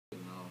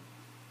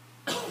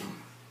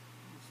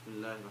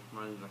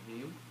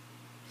Bismillahirrahmanirrahim.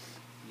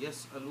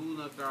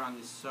 Yas'alunaka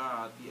 'anis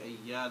sa'ati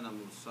ayyana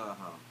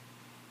mursaha.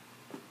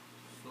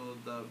 So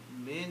the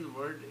main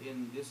word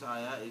in this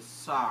ayah is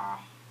sa'ah.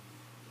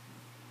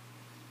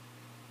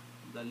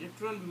 The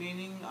literal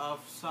meaning of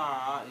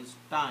sa'ah is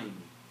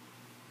time.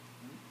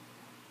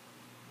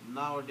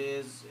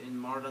 Nowadays in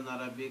modern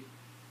Arabic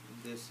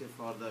they say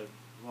for the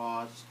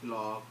watch,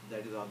 clock,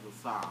 that is also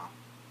sa'ah,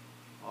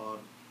 or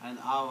an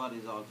hour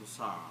is also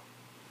sa'ah.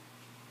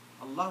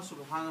 Allah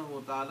subhanahu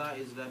wa ta'ala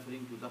is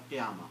referring to the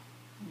Qiyamah,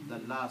 the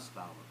last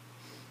hour,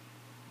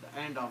 the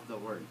end of the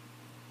world.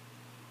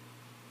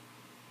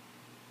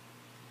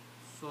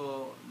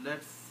 So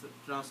let's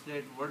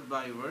translate word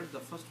by word. The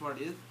first word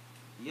is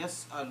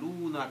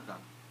yas'alunaka.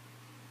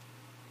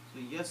 So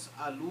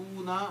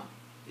yas'aluna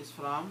is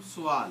from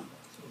su'al.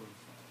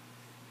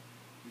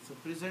 It's a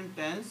present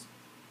tense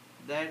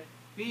that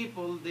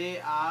people they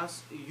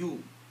ask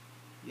you.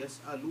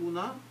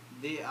 Yas'aluna,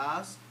 they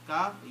ask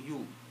ka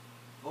you.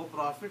 O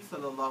Prophet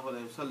sallallahu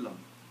alaihi wasallam,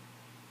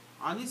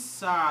 anis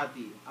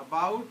saati,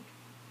 about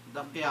the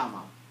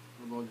Qiyamah,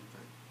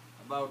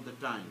 about the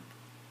time,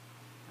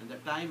 and the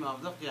time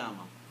of the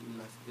Qiyamah.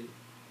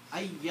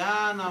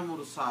 Ayyana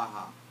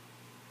mursaha,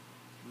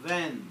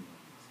 when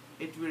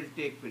it will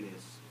take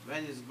place,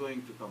 when is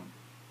going to come.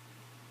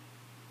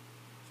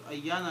 So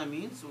ayyana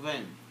means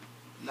when,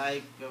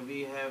 like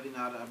we have in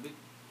Arabic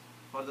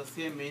for the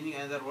same meaning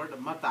another word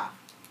mata.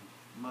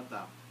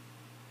 Mata.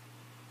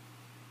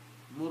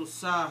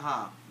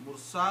 Mursaha.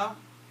 Mursa,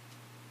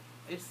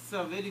 it's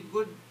a very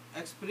good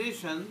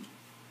expression.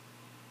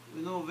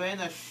 You know, when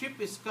a ship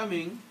is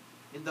coming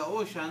in the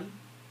ocean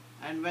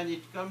and when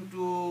it comes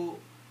to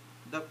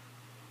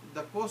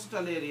the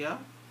coastal area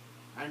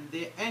and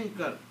they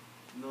anchor,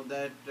 you know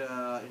that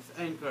it's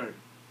anchored,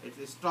 it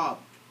is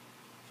stopped.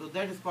 So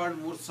that is called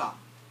mursa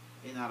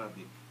in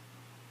Arabic.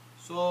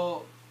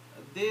 So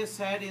they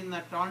said in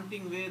a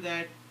taunting way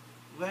that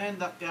when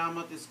the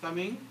Qiyamah is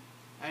coming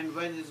and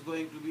when it is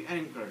going to be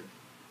anchored,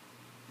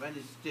 when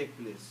it take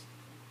place.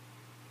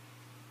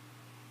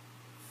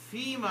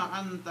 Fima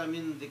anta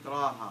min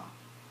dhikraha.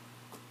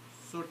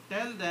 So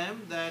tell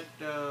them that,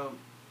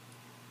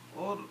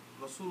 O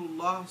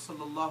Rasulullah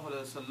sallallahu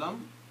alaihi wasallam,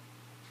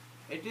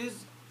 it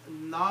is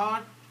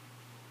not,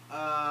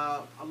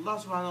 Allah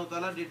subhanahu wa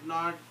ta'ala did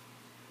not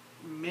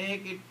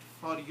make it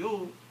for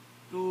you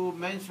to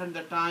mention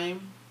the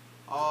time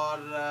or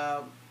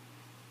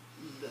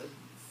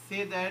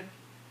say that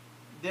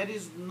there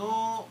is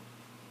no,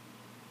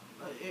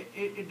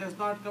 it does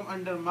not come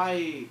under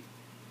my,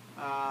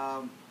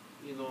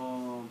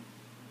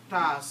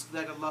 task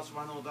that Allah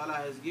subhanahu wa ta'ala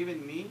has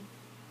given me,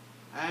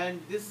 and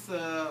this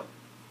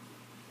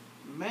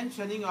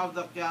mentioning of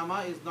the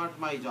Qiyamah is not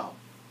my job.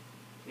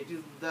 It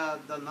is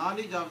the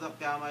knowledge of the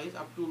Qiyamah is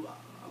up to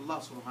Allah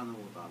subhanahu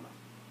wa ta'ala.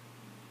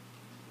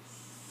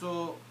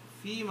 So,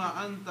 Fima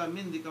anta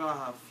min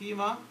dhikraha.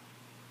 Fima,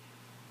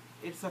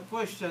 it's a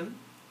question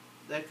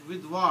that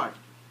with what?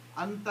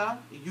 Anta,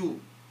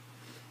 you.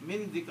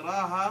 Min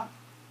dhikraha,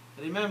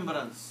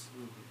 remembrance.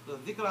 So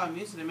dhikra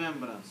means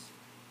remembrance.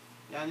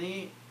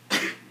 Yani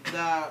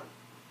the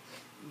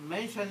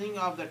mentioning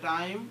of the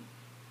time,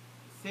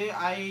 say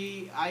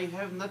I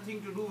have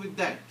nothing to do with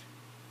that.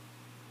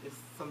 It's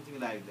something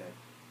like that.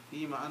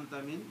 Fima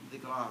anta min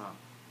dhikraha.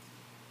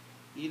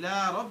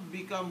 Ila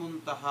rabbika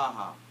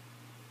muntahaha.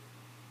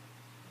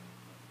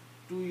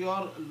 To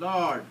your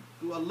Lord,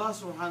 to Allah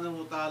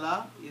subhanahu wa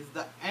ta'ala is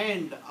the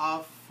end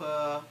of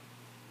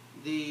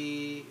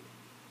the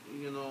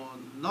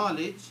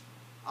knowledge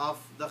of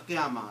the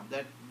Qiyamah,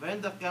 that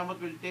when the Qiyamah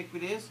will take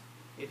place,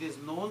 it is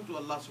known to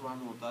Allah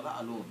subhanahu wa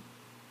ta'ala alone.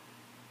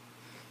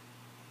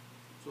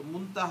 So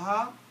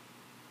muntaha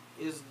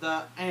is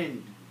the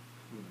end.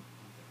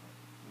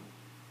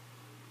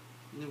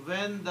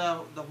 When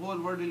the whole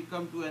world will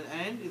come to an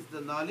end is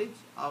the knowledge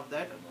of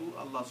that to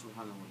Allah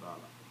subhanahu wa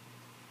ta'ala.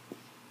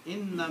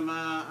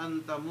 Innama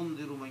anta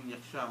mundiru man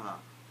yakhshaha.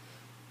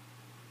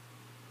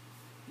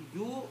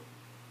 You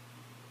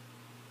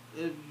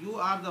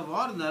are the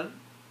warner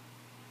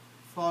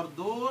for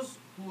those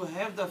who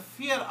have the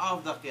fear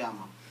of the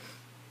Qiyamah.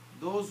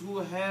 Those who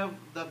have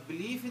the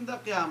belief in the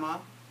Qiyamah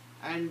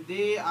and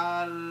they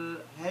are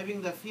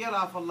having the fear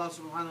of Allah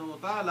subhanahu wa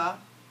ta'ala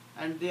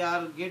and they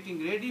are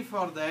getting ready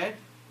for that.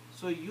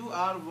 So you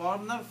are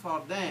warner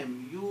for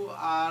them. You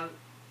are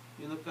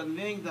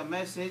conveying the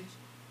message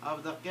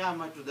of the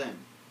Qiyamah to them.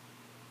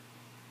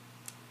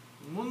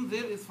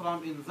 Mundir is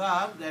from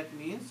inzar, that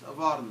means a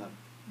warner.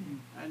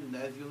 And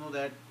as you know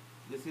that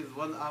this is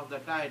one of the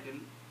title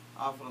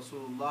of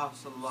Rasulullah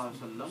sallallahu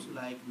alaihi wasallam,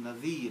 like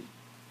Nazir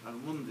or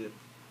Mundir.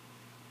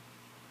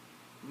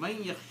 Man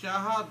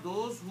yakhshaha,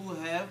 those who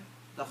have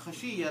the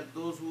khashiyat,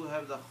 those who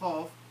have the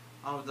khawf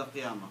of the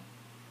Qiyamah.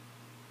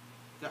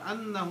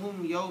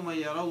 كأنهم يوم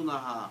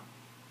يرونها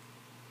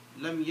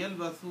لم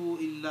يلبثوا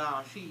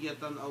إلا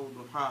عشية أو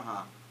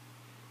ضحاها.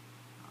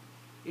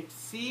 It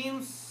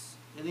seems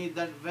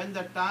that when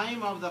the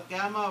time of the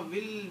Qiyamah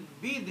will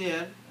be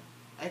there,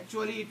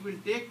 actually it will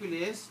take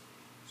place.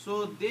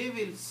 So they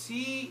will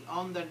see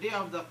on the day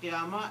of the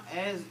Qiyamah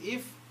as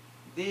if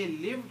they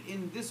lived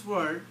in this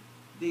world,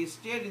 they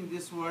stayed in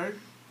this world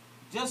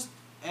just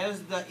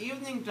as the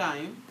evening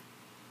time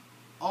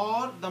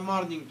or the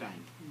morning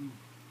time.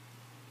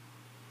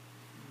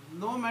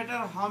 No matter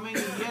how many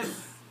years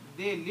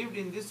they lived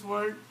in this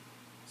world,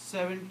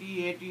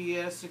 70, 80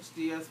 years,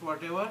 60 years,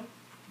 whatever,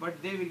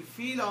 but they will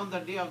feel on the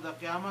day of the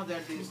Qiyamah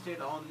that they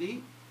stayed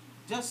only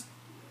just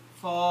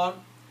for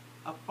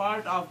a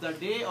part of the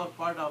day or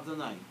part of the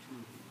night.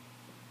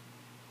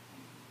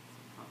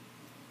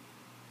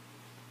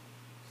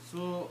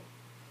 So,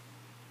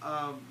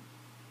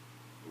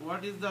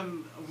 what is the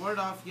word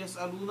of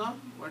yas'aluna?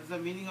 What is the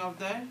meaning of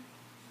that?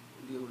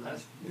 They will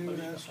ask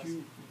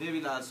you. They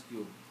will ask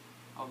you.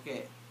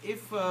 Okay.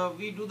 If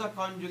we do the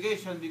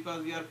conjugation,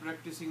 because we are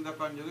practicing the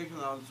conjugation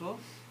also,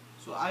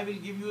 so I will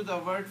give you the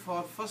word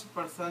for first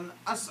person,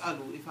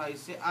 as'alu. If I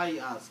say I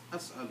ask,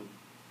 as'alu.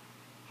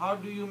 How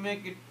do you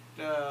make it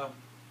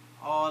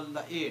all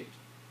the 8?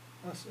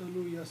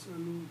 As'alu,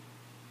 yas'alu,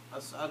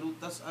 As'alu,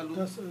 tas'alu.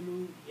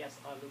 tas'alu,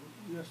 Yas'alu.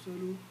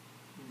 yas'alu,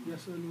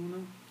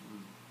 yas'aluna,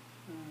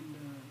 and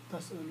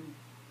tas'alu.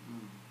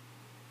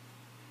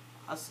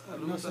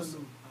 As'alu,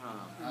 Nasalu.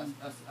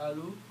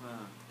 As'alu,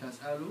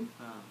 tas'alu,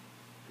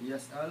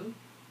 yas'al,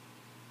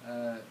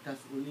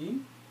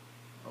 tas'ulin.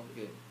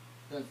 Okay.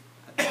 Tas-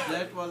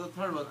 That was the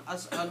third one.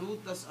 As'alu,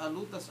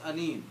 tas'alu,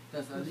 tas'alin.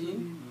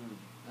 Tas'alin.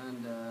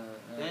 And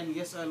Then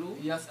yas'alu.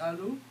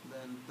 yas'alu,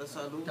 Then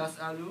tas'alu.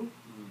 tas'alu,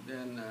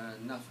 then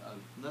nas'al.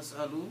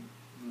 Nas'alu.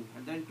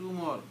 And then 2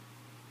 more.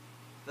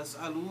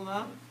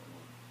 Tas'aluna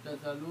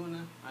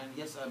Tas'aluna, and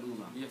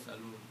yas'aluna.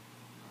 yas'alun.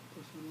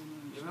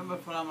 Remember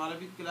from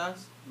Arabic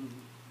class, Mhm.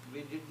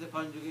 we did the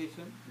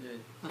conjugation. Yeah.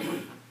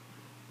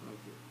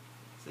 Okay.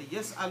 So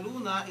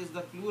yas'aluna is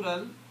the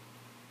plural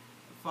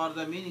for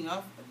the meaning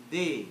of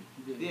they.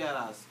 They. They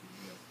are asking.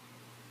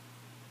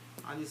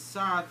 عن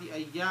الساعة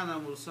أيان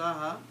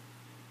مرساها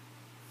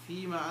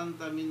فيما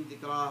أنت من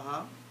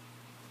ذكراها.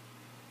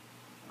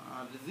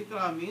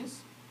 Dhikra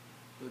means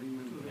To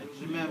remember.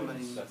 remembering,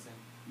 Discussing.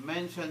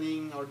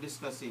 mentioning or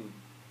discussing.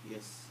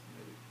 Yes.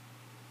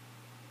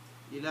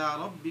 إلى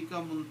ربك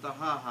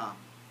منتهاها.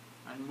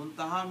 And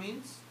muntaha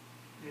means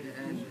The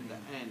end.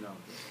 the end of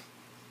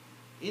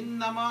it.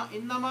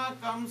 Innama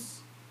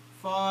comes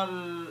for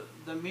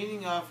the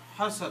meaning of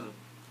hasr,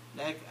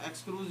 like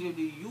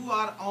exclusively. You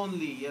are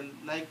only,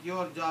 like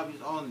your job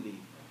is only.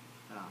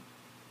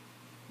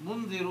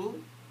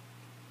 Mundiru,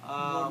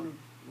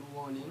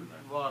 Warning.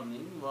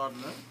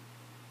 warner.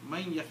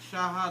 Man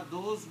yakhshaha,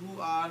 those who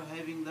are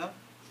having the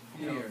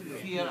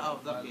fear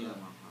of the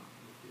Qiyamah.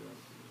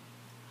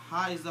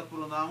 Ha is the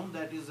pronoun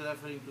that is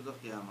referring to the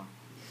Qiyamah.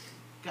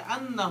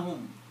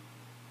 Ka'annahum.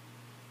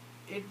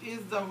 It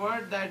is the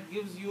word that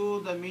gives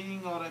you the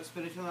meaning or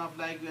expression of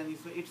like when you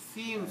say it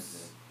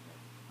seems.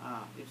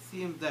 It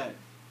seems that.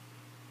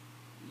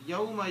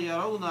 Yawma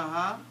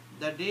yarawnaha,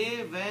 the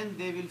day when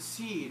they will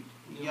see it.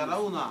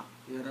 Yarawna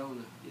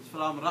Yarawna. is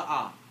from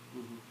ra'a,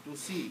 Mhm. to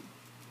see.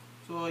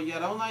 So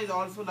yarawna is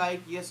also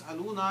like yes,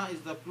 aluna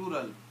is the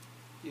plural.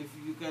 If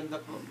you can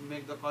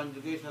make the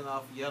conjugation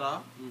of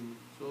yara, Mhm.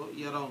 so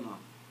yarawna.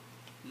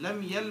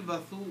 Lam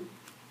yalbathu.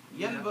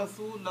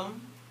 Yalbathu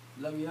lam,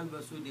 Lam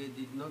yalbasu, they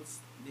did not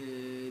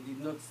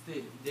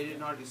stay. they did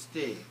not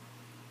stay.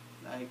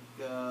 Like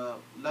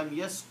lam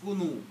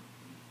yaskunu.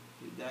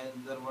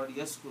 The word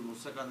yaskunu,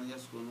 second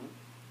yaskunu.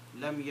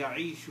 Lam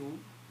ya'ishu.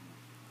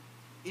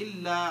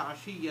 Illa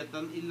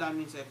ashiyatan. Illa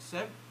means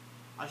except.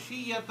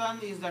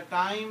 Ashiyatan is the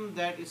time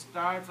that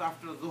starts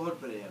after Zuhr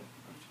prayer.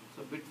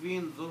 So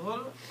between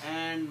Zuhr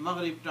and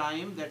Maghrib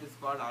time, that is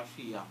called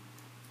Ashiya.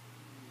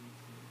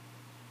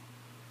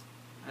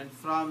 And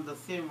from the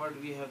same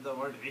word we have the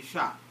word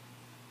Isha.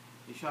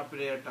 Isha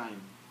prayer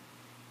time.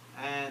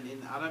 And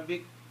in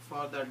Arabic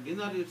for the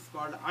dinner it's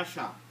called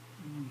Asha.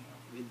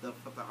 With the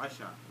fatah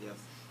Asha, yes.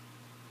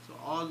 So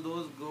all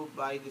those go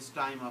by this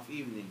time of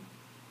evening.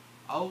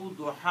 Aw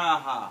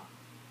duhaha.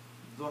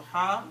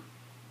 Duha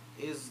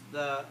is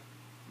the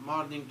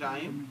morning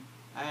time,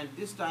 and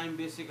this time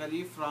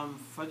basically from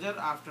Fajr,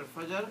 after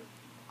Fajr,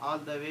 all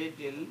the way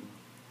till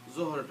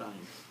Zuhr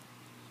time.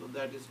 So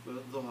that is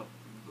called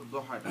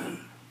Duha time.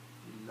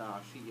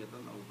 Illa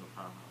ashiyatan aw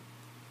duhaha.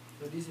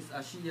 So this is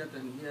Ashiyat,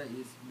 and here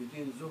is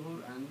between Zuhur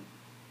and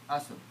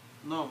Asr.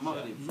 No,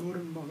 Maghrib. Zuhr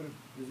and Maghrib.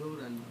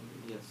 Zuhur and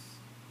Maghrib. Yes.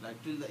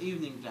 Like till the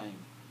evening time.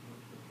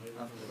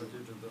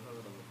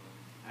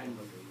 And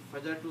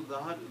Fajr to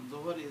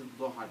Zuhr is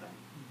Duha time.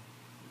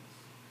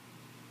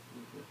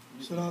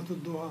 Salatul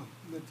Duha.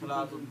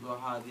 Salatul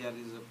Duha, there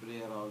is a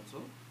prayer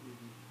also.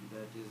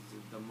 That is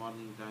the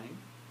morning time.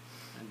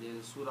 And there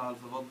is Surah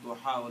also,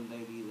 وَالضُّحَى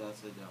وَاللَّيْلِ إِذَا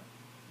سَجَى.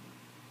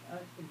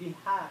 The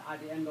ha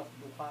at the end of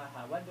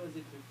duhaha, what does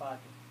it refer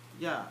to?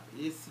 Yeah,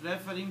 it's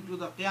referring to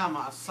the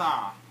Qiyamah,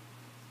 as-Sa'ah.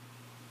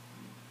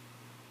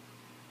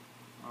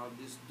 Or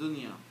this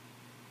dunya.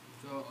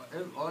 So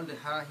all the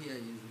ha here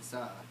is the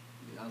Sa'ah,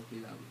 the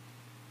Al-Qiyam.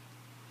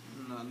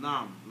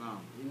 Naam.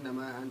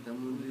 إنما أنت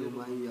منذر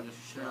من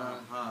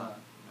يخشاها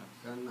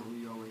Yes.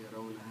 كأنهم يوم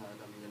يرونها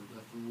لم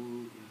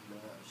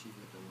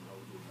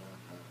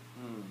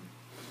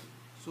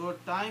So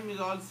time is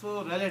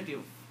also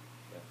relative,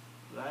 Yes.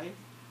 right?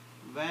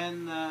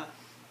 When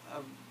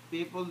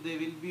people, they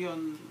will be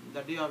on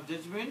the day of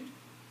judgment,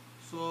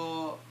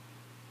 so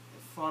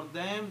for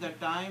them the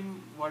time,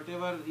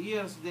 whatever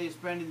years they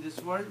spend in this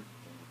world,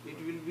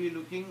 it will be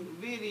looking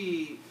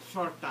very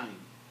short time,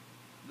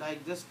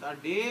 like just a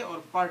day or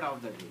part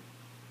of the day.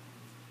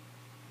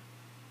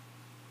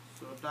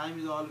 So time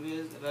is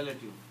always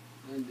relative.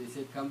 And they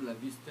say, "Kam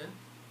labista,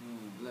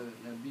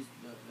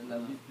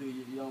 labistu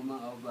yawma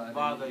aw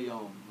Ba'da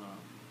yawm.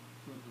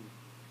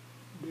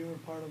 They were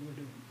part of the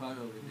day. Part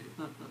of the day.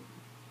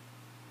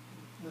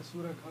 The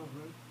Surah Kahf,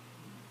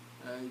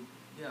 right?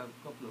 Yeah, a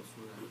couple of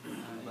surah.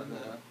 But,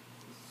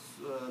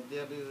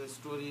 there is a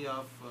story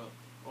of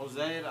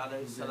Uzair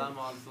alayhi salam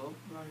also.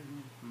 Right.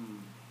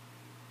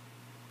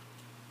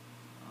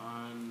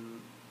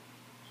 And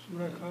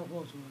Surah Kahf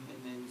also.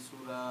 and in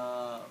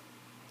Surah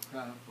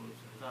Kahf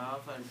also.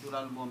 Kahf and Surah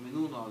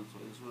Al-Mu'minun also,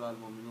 in Surah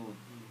Al-Mu'minun,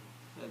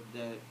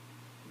 that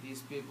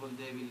these people,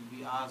 they will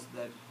be asked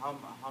that how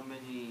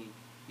many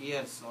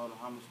years or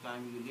how much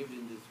time you lived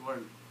in this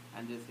world,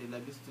 and they say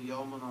labistu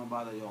yawman wa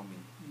ba'da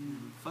yawmin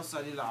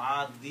fasalil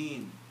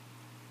aadin.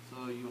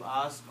 So you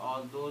ask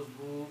all those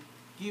who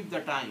keep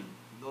the time,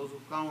 those who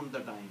count the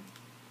time.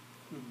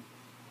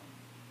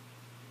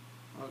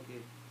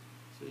 Okay,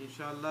 so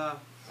inshallah.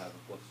 I have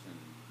a question.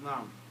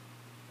 Now,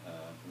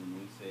 When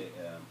we say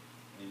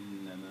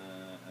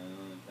إنما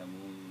أنت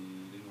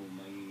منذر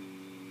من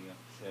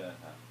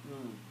يخشاها,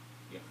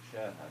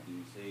 يخشاها, do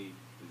you say,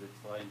 is it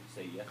fine to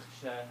say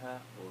يخشاها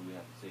or we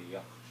have to say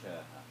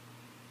يخشاها?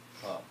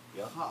 Ha,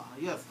 yakh, kha,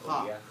 yes, or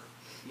kha, yakh?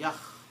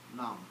 yakh,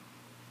 now.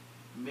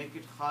 Make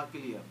it kha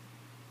clear.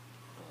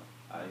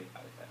 I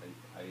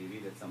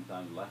read it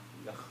sometimes like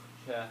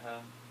yakhshaha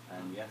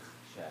and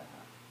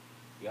yakhshaha.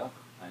 Yakh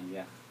and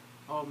yakh.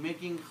 Or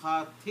making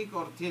kha thick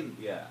or thin.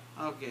 Yeah,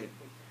 Okay.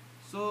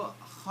 So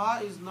kha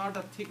is not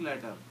a thick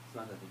letter. it's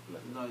not a thick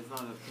letter. No, it's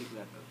not a thick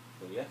letter.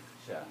 So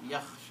yakhshaha.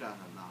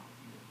 Yakhshaha now.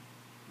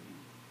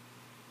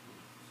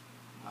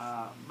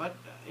 But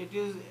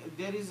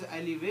there is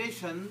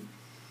elevation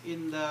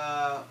in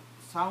the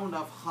sound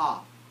of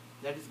kha.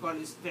 That is called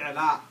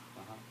isti'la.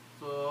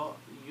 So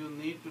you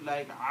need to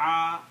like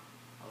a,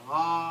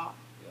 gha,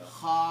 Yeah.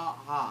 kha,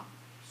 ha.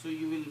 So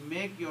you will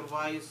make your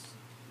voice,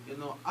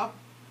 up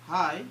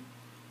high,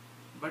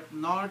 but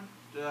not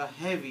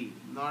heavy,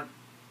 not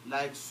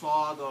like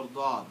sad or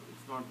dad.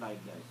 It's not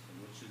like that. So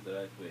which is the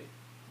right way?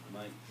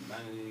 Man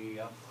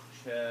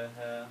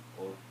yakhshaha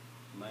or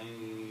man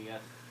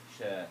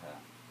yakhshaha?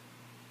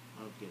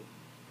 Okay.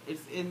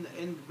 It's in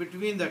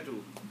between the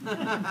two.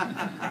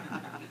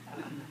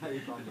 Very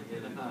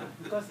complicated.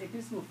 Because it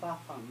is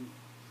mufaham.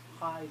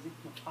 Ha, is it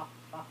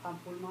mufaham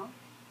full mouth?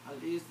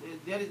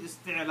 There is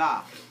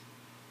isti'la.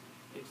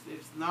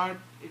 It's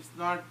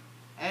not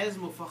as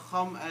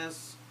mufakham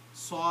as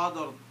sad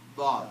or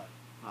dad.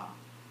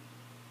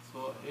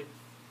 So it's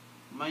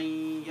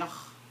man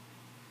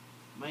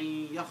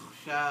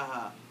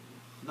yakhshaha,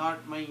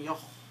 not man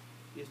yakh.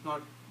 It's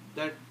not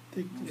that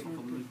Thick, thick. it's not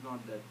thick. It's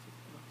not that thick.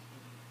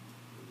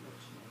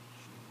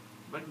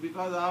 But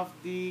because of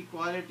the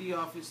quality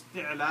of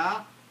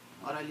isti'la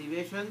or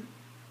elevation,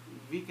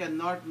 we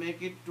cannot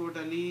make it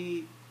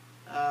totally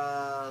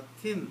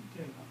thin.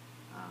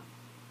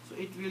 So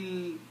it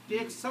will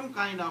take some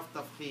kind of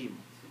tafkhim.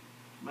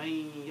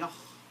 Man yakh,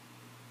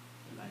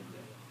 like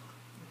that.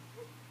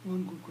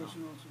 One good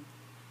question also.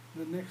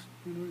 The next,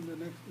 in the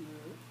next,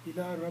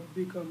 ila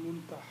rabbika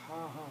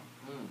muntahaha.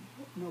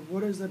 Now,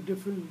 what is the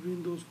difference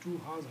between those two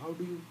ha's? How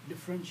do you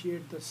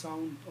differentiate the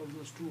sound of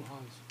those two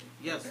ha's?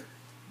 Yes,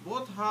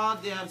 both ha,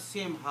 they are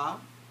same ha,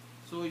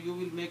 so you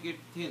will make it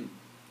thin.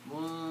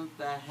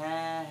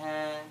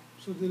 Muntaha,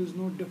 So there is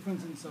no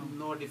difference in sound.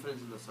 no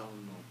difference in the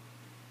sound, no.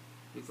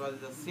 Because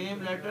it's the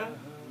same letter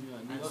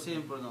Yeah, and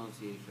same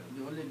pronunciation.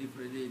 The only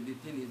difference, the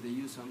thing is they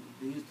use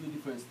two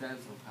different styles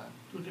of ha.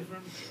 Two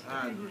different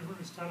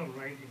style of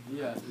writing.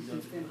 Yeah,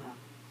 Same ha.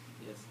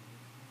 Yes.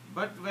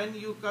 But when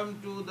you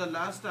come to the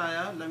last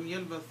ayah, lam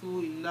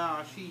yalbathu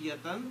illa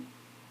ashiyatan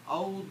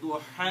aw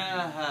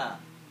duhaha.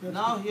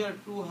 Now here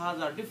two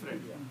ha's are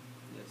different.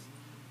 Yes.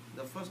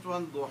 The first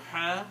one duha,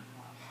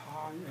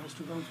 Ha has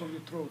to come from the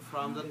throat.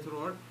 from the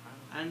throat,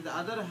 and the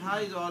other ha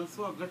is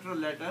also a guttural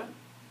letter,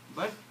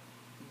 but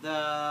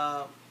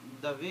the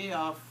way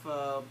of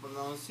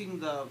pronouncing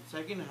the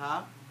second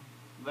ha,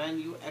 when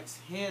you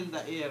exhale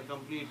the air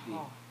completely,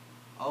 Ha.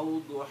 aw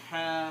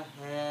duha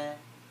ha,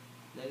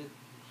 that is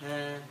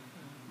ha.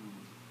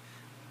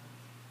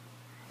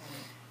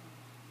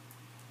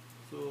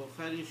 So,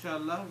 khair,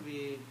 inshallah,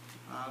 we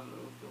have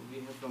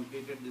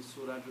completed this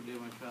surah today,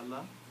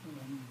 mashallah.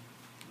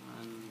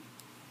 And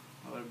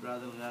our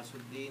brother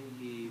Ghasuddin,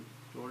 he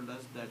told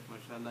us that,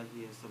 mashallah,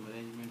 he has some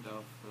arrangement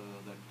of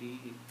the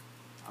tea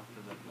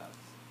after the class.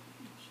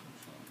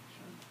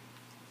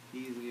 He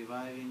is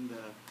reviving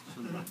the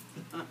sunnah.